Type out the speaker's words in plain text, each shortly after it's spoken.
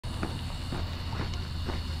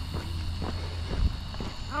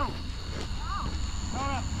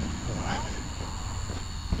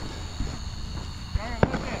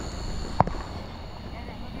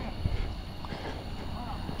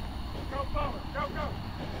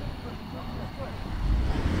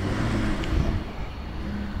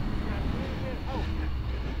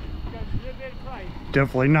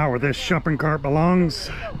Definitely not where this shopping cart belongs.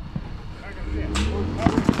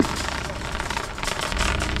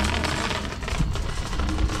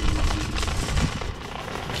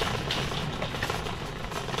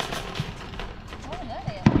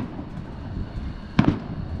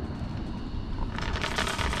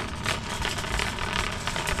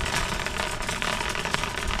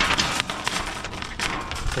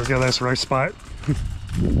 There we go, that's the right spot.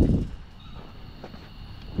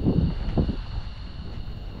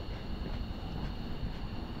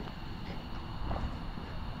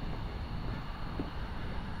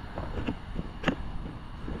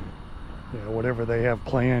 Yeah, whatever they have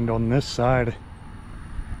planned on this side.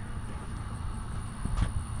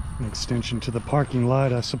 An extension to the parking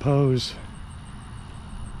lot, I suppose.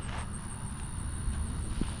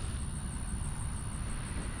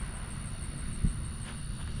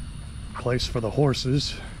 Place for the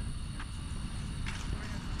horses.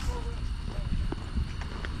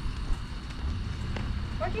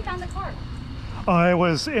 Where'd you find the cart? It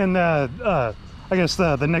was in the, I guess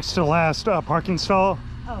the next to last parking stall.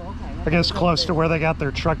 Oh, okay. I guess close to where they got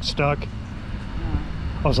their truck stuck.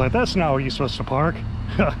 I was like, that's not where you're supposed to park.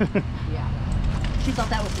 Yeah. She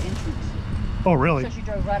thought that was the entrance. Oh, really? So she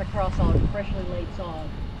drove right across on freshly laid sod.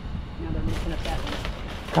 Now they're looking up that way.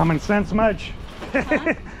 Common sense much?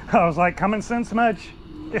 Huh? I was like, common sense much?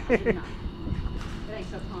 It ain't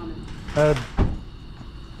so common.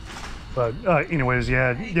 But anyways,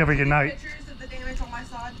 yeah, Hey, you have a good did you take night. Pictures of the damage on my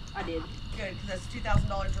side? I did. Good, because that's $2,000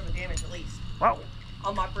 worth of damage at least Wow.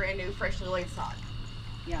 on my brand new, freshly laid sod.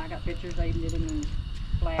 Yeah, I got pictures. I even did them in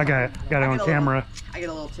black. I got it on camera. I get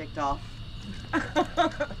a little ticked off. And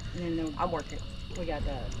then I'm working. we got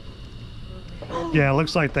Yeah, it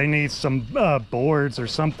looks like they need some boards or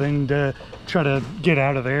something to try to get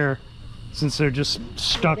out of there, since they're just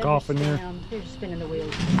stuck off in there. They're just spinning the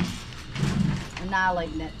wheels,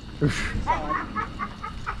 annihilating it.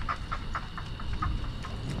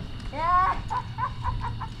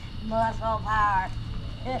 Muscle power.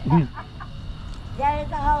 Yeah,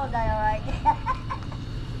 it's a holiday, all right.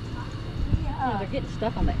 They're getting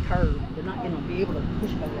stuck on that curb. They're not going to be able to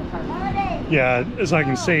push it over that curb. Holiday. Yeah, as I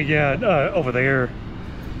can see, yeah, over there.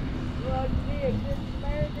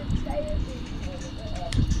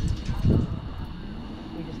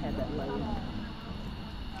 We just had that load.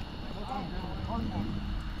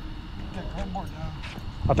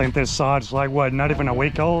 I think this sod's like, what, not even a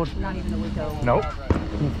week old? Not even a week old. Nope.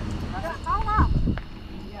 Hold on.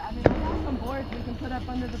 Yeah, I mean, we have some boards we can put up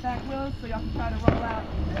under the back wheels so y'all can try to roll out.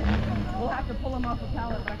 We'll have to pull them off a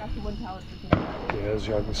pallet, but I got the one pallet for you. Yeah, as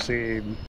y'all can see,